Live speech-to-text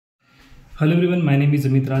Hello everyone, my name is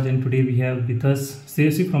Amit Raj and today we have with us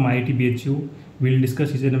CSE from IIT BHU. We'll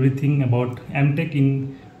discuss each and everything about MTech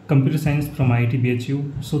in computer science from IIT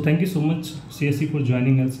BHU. So thank you so much CSE for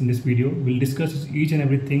joining us in this video. We'll discuss each and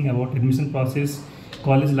everything about admission process,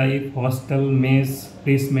 college life, hostel, mess,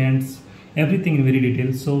 placements, everything in very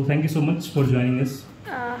detail. So thank you so much for joining us.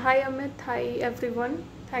 Hi Amit, hi everyone.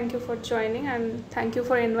 Thank you for joining and thank you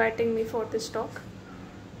for inviting me for this talk.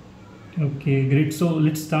 Okay, great. So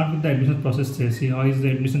let's start with the admission process. CSE. How is the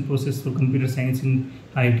admission process for computer science in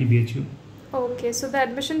IIT BHU? Okay, so the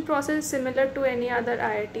admission process is similar to any other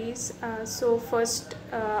IITs. So first,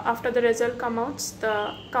 after the result comes out,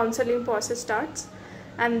 the counseling process starts,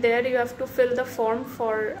 and there you have to fill the form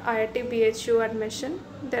for IIT BHU admission.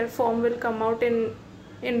 Their form will come out in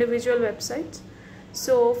individual websites.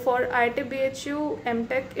 So for IIT BHU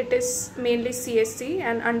MTech, it is mainly CSE,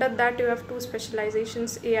 and under that you have two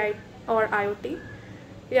specializations, AI or IoT.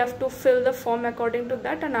 You have to fill the form according to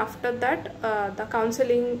that, and after that the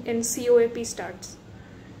counseling in COAP starts.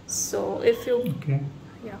 So if you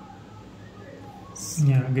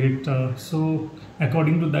Great. So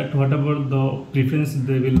according to that, whatever the preference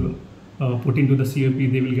they will put into the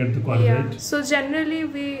COP, they will get the college, right? So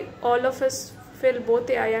generally all of us fill both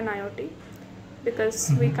AI and IoT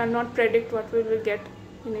because we cannot predict what we will get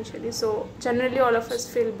initially. So generally all of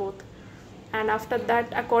us fill both. And after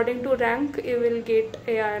that, according to rank, you will get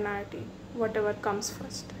AI and IoT, whatever comes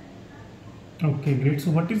first. Okay, great.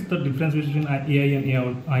 So what is the difference between AI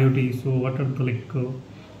and IoT? So what are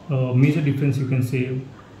the major difference you can say?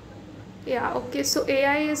 Yeah, okay. So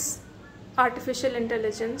AI is artificial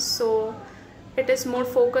intelligence. So it is more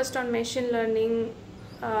focused on machine learning,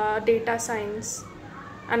 data science,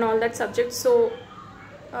 and all that subjects. So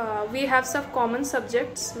we have some common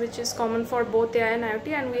subjects which is common for both AI and IoT,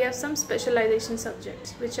 and we have some specialization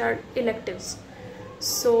subjects which are electives.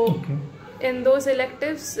 So in those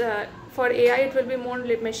electives, for AI it will be more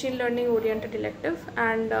machine learning oriented elective,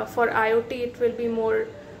 and for IoT it will be more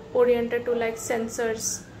oriented to like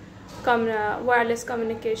sensors, wireless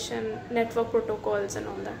communication, network protocols and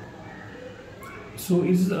all that. So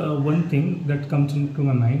is one thing that comes into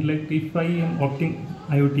my mind, like if I am opting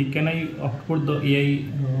IoT, can I opt for the AI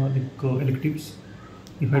electives?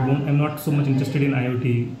 If I'm not so much interested in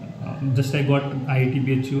IoT, just I got IIT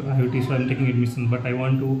BHU IoT, so I'm taking admission, but I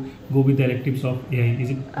want to go with the electives of AI. Is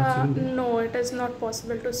it possible? No, it is not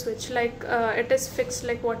possible to switch. Like it is fixed,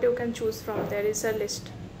 like what you can choose from. There is a list.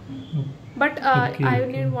 But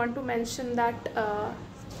I want to mention that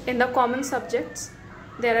in the common subjects,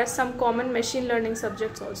 there are some common machine learning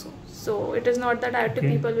subjects also. So it is not that IoT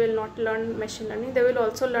people will not learn machine learning. They will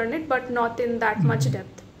also learn it, but not in that much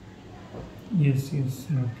depth. Yes,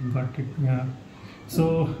 got it. Yeah.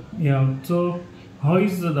 So how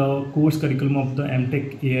is the course curriculum of the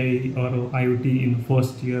MTech AI or IoT in the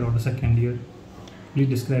first year or the second year? Please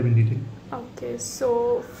describe in detail. Okay,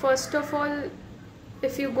 so first of all,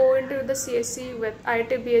 if you go into the CSE with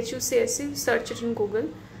IIT BHU CSE, search it in Google,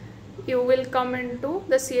 you will come into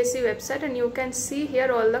the CSE website and you can see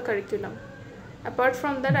here all the curriculum. Apart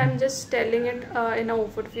from that, I'm just telling it in an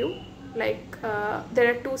overview. Like there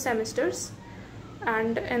are 2 semesters,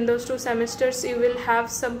 and in those 2 semesters you will have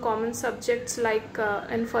some common subjects, like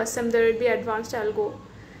in first sem there will be advanced algo,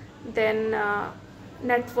 then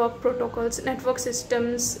network protocols, network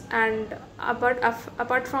systems, and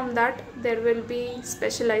apart from that there will be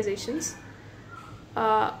specializations.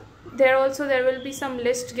 There will be some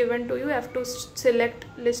list given to you. You have to select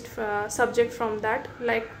list subject from that.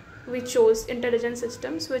 Like we chose intelligent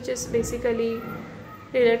systems, which is basically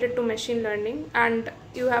related to machine learning, and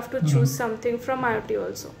you have to choose something from IoT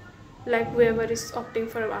also, like whoever is opting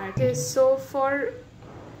for IoT. Okay, so for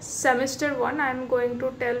semester 1, I'm going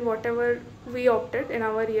to tell whatever we opted in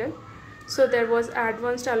our year. So there was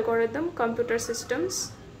advanced algorithm, computer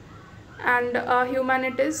systems, and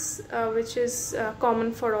humanities, which is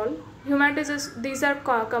common for all. Humanities these are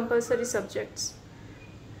compulsory subjects.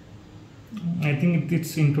 I think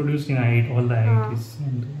it's introduced in IIT, all the IITs,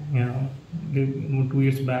 and 2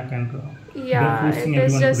 years back, and they're forcing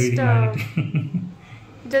everyone to read in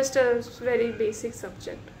IIT. Just a very basic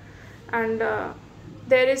subject, and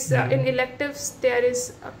there is in electives there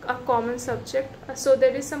is a common subject. So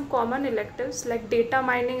there is some common electives, like data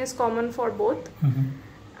mining is common for both.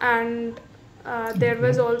 And there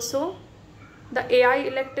was also the AI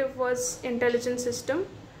elective was intelligent system,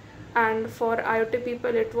 and for IoT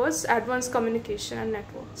people it was advanced communication and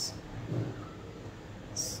networks.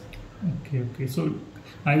 Okay. So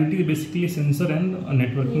IoT is basically sensor and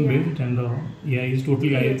networking based, and AI is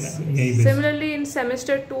totally AI based. Similarly, in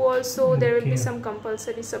semester 2 also there will be some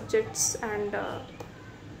compulsory subjects, and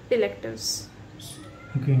electives.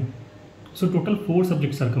 Okay. So total 4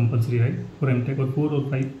 subjects are compulsory, right? For MTech, or 4 or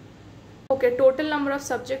 5? Okay, total number of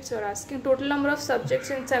subjects you're asking. Total number of subjects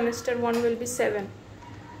in semester 1 will be 7.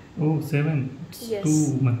 Oh, 7. It's Yes.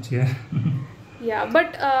 too much, yeah. Yeah,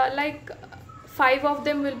 but like 5 of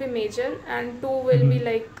them will be major and 2 will be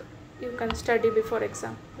like you can study before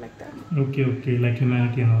exam, like that. Okay, like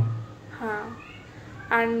humanity and all.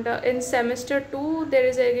 And in semester 2 there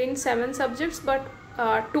is again 7 subjects, but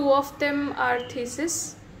 2 of them are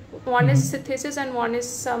thesis. One is thesis and one is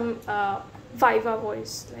some viva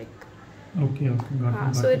voice, like. Okay, got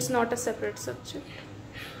it. So it's not a separate subject.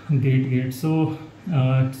 Great. So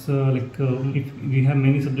it's like if we have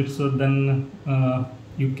many subjects, so then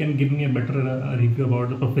you can give me a better review about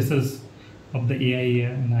the professors of the AI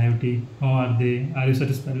and IoT. How are they? Are you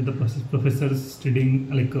satisfied with the professors studying,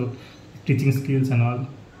 like teaching skills and all?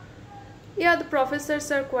 Yeah, the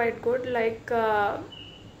professors are quite good. Like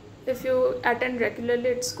if you attend regularly,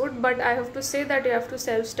 it's good. But I have to say that you have to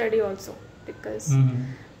self-study also, because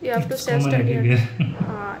you have to self-study.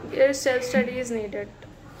 Your self-study is needed.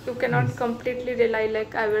 You cannot completely rely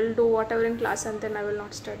like I will do whatever in class and then I will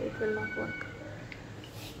not study. It will not work.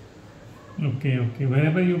 Okay.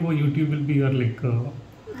 Wherever you go, YouTube will be your like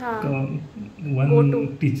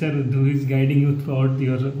one teacher who is guiding you throughout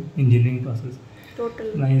your engineering process.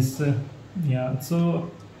 Totally. Nice. Yeah. So,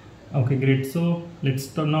 okay, great. So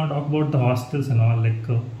let's now talk about the hostels and all. Like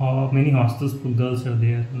how many hostels for girls are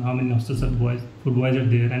there, and how many hostels for boys are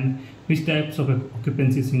there, and which types of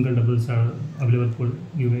occupancy, single, doubles are available for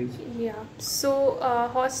you guys? Yeah. So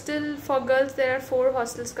hostel for girls, there are 4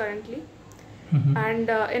 hostels currently. And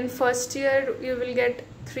in first year you will get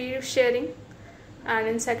 3 sharing, and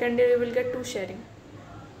in second year you will get 2 sharing.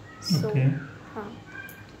 So, okay.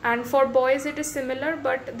 And for boys it is similar,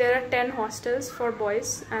 but there are 10 hostels for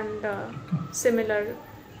boys and similar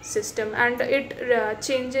system, and it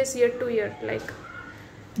changes year to year, like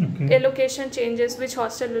allocation changes, which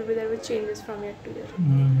hostel will be there, which changes from year to year.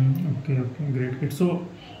 Okay, great. So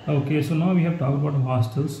now we have talked about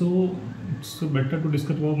hostels, so it's better to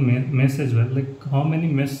discuss about mess as well. Like how many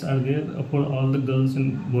mess are there for all the girls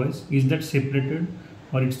and boys? Is that separated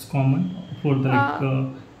or it's common for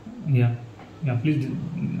the please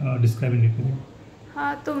describe in detail.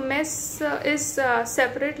 So mess is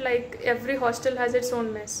separate, like every hostel has its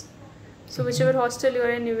own mess. So whichever hostel you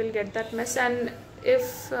are in, you will get that mess. And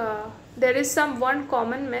if there is one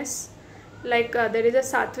common mess, like there is a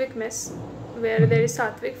Sattvic mess, where there is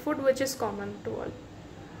Sattvic food, which is common to all.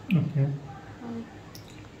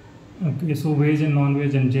 Okay, so veg and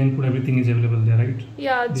non-veg and Jain food, everything is available there, right?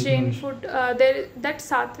 Yeah, Jain food, that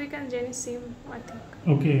Sattvic and Jain is same, I think.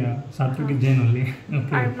 Okay, yeah, Sattvic is Jain only.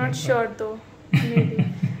 Okay, I'm not sure though, maybe.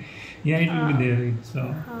 Yeah, it will be there.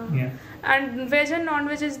 Yeah. And veg and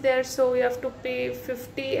non-veg is there, so you have to pay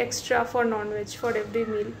 50 extra for non-veg for every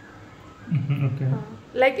meal. Okay.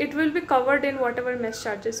 Like it will be covered in whatever mess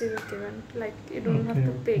charges you are given. Like you don't have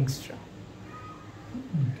to pay extra.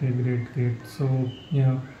 Okay, great. So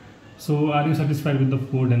yeah. So are you satisfied with the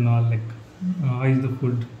food and all? Like how is the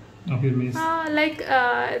food of your mess?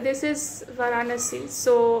 This is Varanasi,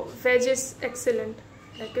 so veg is excellent.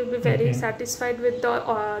 Like you'll be very satisfied with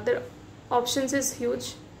the options is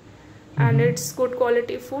huge, and it's good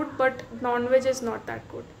quality food, but non-veg is not that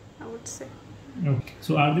good, I would say. Okay.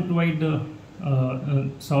 So are they provide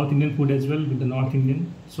South Indian food as well with the North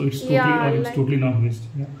Indian? So it's totally totally non-veg.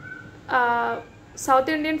 Yeah. South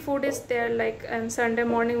Indian food is there, like on Sunday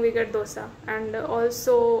morning we get dosa, and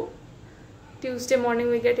also Tuesday morning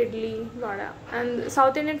we get idli, vada. And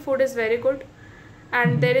South Indian food is very good,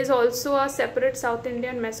 and there is also a separate South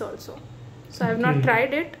Indian mess also. So I have not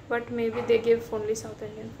tried it, but maybe they give only South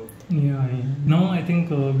Indian food. Yeah. Now I think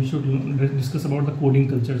we should discuss about the coding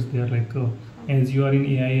cultures there. Like as you are in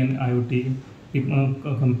AI and IoT,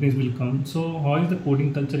 companies will come. So how is the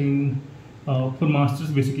coding culture in for masters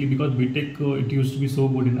basically? Because BTech it used to be so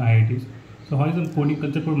good in IITs. So how is the coding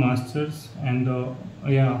culture for masters, and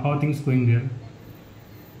how are things going there?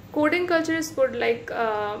 Coding culture is good. Like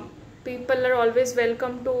people are always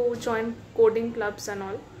welcome to join coding clubs and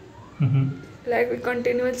all. Like we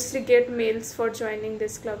continuously get mails for joining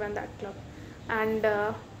this club and that club, and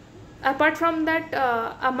apart from that,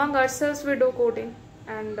 among ourselves we do coding,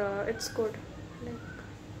 and it's good.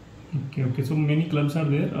 Okay. So many clubs are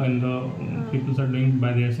there, and people are doing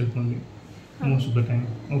by themselves only most of the time.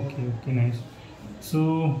 Okay, nice.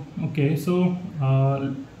 So let's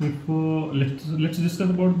discuss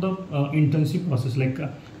about the internship process. Like,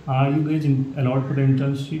 are you guys allowed for the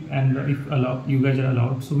internship? And if you guys are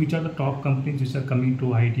allowed, so which are the top companies which are coming to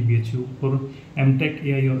IIT BHU for MTech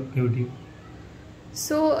AI or IoT?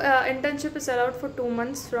 So internship is allowed for 2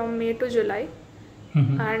 months from May to July,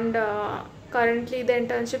 and currently the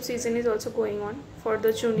internship season is also going on for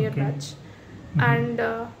the junior batch, and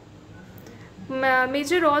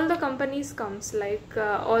major all the companies comes, like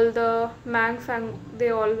all the Fang, they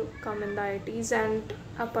all come in the IITs, and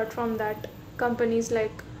apart from that, companies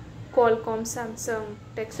like Qualcomm, Samsung,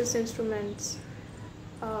 Texas Instruments.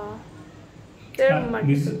 There are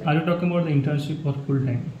multiple. Are you talking about the internship or full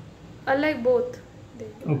time? Like both.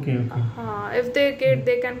 Okay. If they get,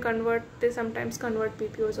 they can convert. They sometimes convert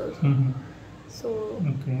PPOs also. So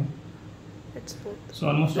it's both. So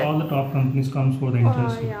almost all the top companies comes for the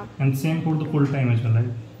internship, yeah. and same for the full time as well, right?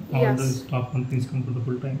 All Yes. the top companies come for the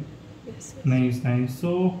full time. Yes. Nice.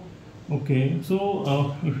 So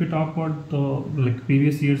if we talk about the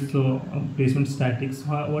previous year's placement statistics,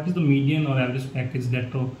 what is the median or average package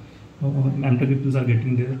that MTech people are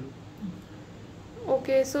getting there?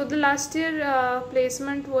 Okay, so the last year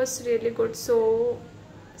placement was really good. So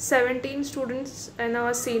 17 students and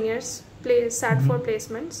our seniors sat for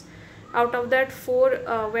placements. Out of that,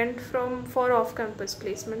 4 went for off-campus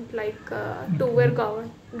placement, like 2 were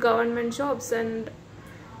government jobs and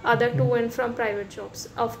other 2 went from private jobs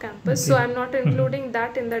off campus. So I'm not including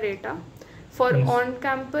that in the data. For on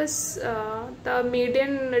campus, the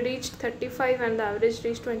median reached 35 and the average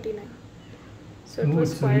reached 29. So it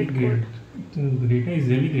was quite good. The data is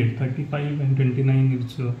really great. 35 and 29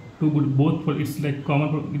 is too good. Both for it's like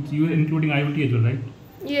common. You are including IoT as well, right?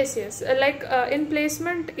 Yes. In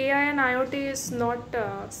placement, AI and IoT is not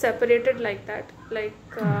separated like that. Like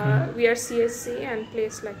we are CSE and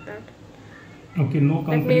place like that. Okay, no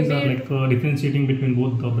companies are differentiating between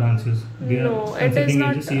both the branches. No, it is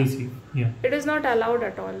not. CSE. Yeah. It is not allowed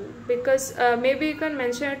at all, because maybe you can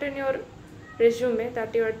mention it in your resume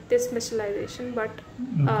that you are this specialization, but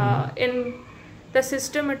in the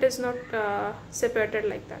system it is not separated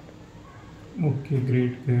like that. Okay,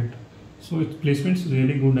 great. So its placements is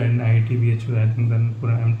really good in IIT BHU, I think, than for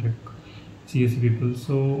MTech CSE people.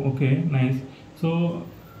 So okay, nice. So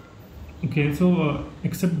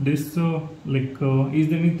except this, is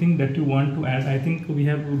there anything that you want to add? I think we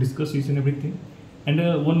have discussed each and everything. And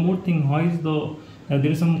one more thing, how is the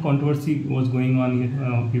there is some controversy was going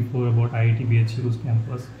on before about IIT BHU's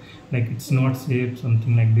campus, like it's not safe,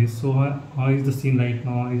 something like this. So how is the scene right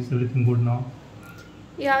now? Is everything good now?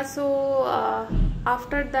 Yeah, so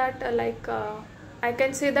after that, I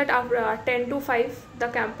can say that after 10 to 5, the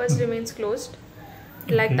campus remains closed.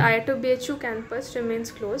 Like the IIT BHU campus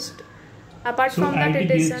remains closed. Apart from that,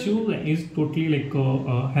 it is totally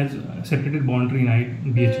has separated boundary in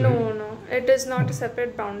IIT BHU. No, it is not a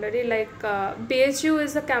separate boundary. Like BHU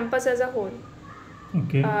is a campus as a whole.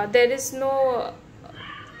 Okay. There is no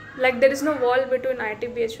wall between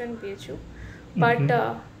IIT BHU and BHU, but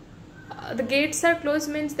the gates are closed,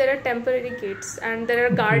 means there are temporary gates, and there are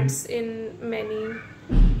guards in many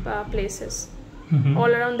places.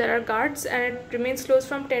 All around there are guards, and it remains closed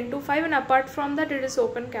from 10 to 5, and apart from that, it is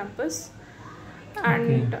open campus.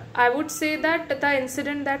 And I would say that the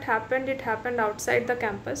incident that happened, it happened outside the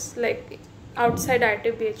campus, like outside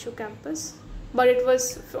IIT BHU campus, but it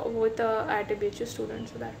was with the IIT BHU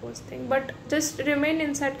students, so that was the thing. But just remain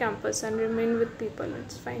inside campus and remain with people,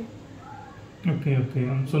 it's fine. Okay.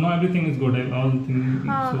 So now everything is good. All things.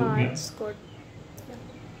 It's good. Yeah.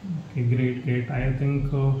 Okay, great. I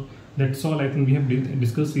think that's all. I think we have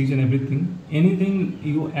discussed each and everything. Anything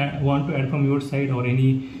you want to add from your side, or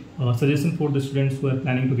any suggestion for the students who are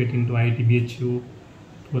planning to get into IIT BHU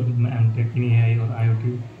for MTech in AI or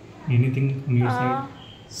IoT? Anything from your side?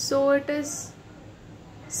 So it is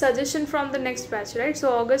suggestion from the next batch, right?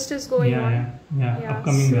 So August is going on. Yeah.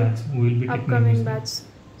 Upcoming batch. We will be taking upcoming batch.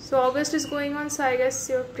 So August is going on, so I guess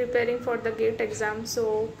you're preparing for the GATE exam.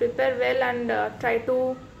 So prepare well and try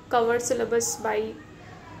to cover syllabus by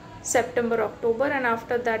September, October, and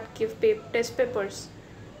after that give test papers.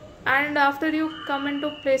 And after you come into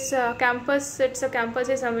place, campus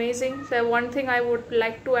is amazing. So one thing I would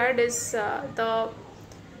like to add is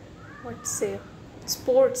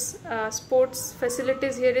sports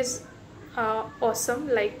facilities here is awesome.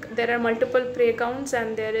 Like there are multiple playgrounds,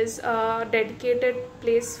 and there is a dedicated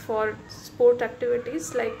place for sport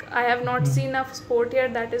activities. Like I have not seen a sport here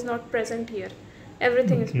that is not present here.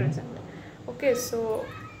 Everything is present. Okay, so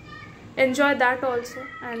enjoy that also,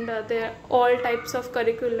 and there are all types of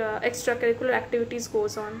extracurricular activities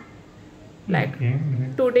goes on. Like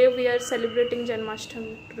today we are celebrating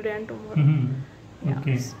Janmashtami, today and tomorrow.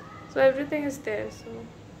 So everything is there, so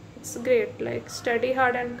it's great. Like study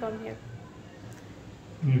hard and come here.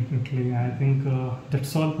 Definitely. I think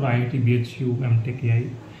that's all for IIT BHU MTech AI.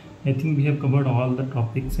 I think we have covered all the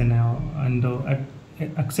topics, and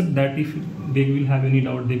accept that if they will have any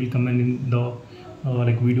doubt, they will comment in the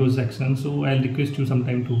like videos section. So I'll request you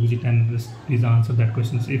sometime to visit and just please answer that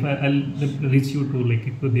questions. If I'll reach you to, like,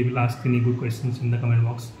 if they will ask any good questions in the comment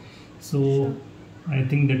box. So Sure. I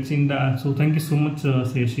think that's in the. So thank you so much,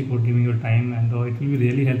 Sayashi, for giving your time, and it will be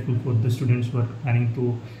really helpful for the students who are planning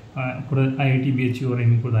to for the IIT BHU or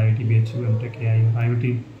aiming for the IIT BHU, MTech AI, or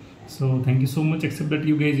IoT. So thank you so much. Except that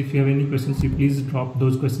you guys, if you have any questions, you please drop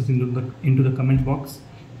those questions into the comment box,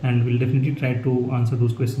 and we'll definitely try to answer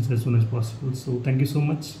those questions as soon as possible. So thank you so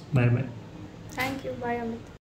much. Bye bye. Thank you. Bye, Amit.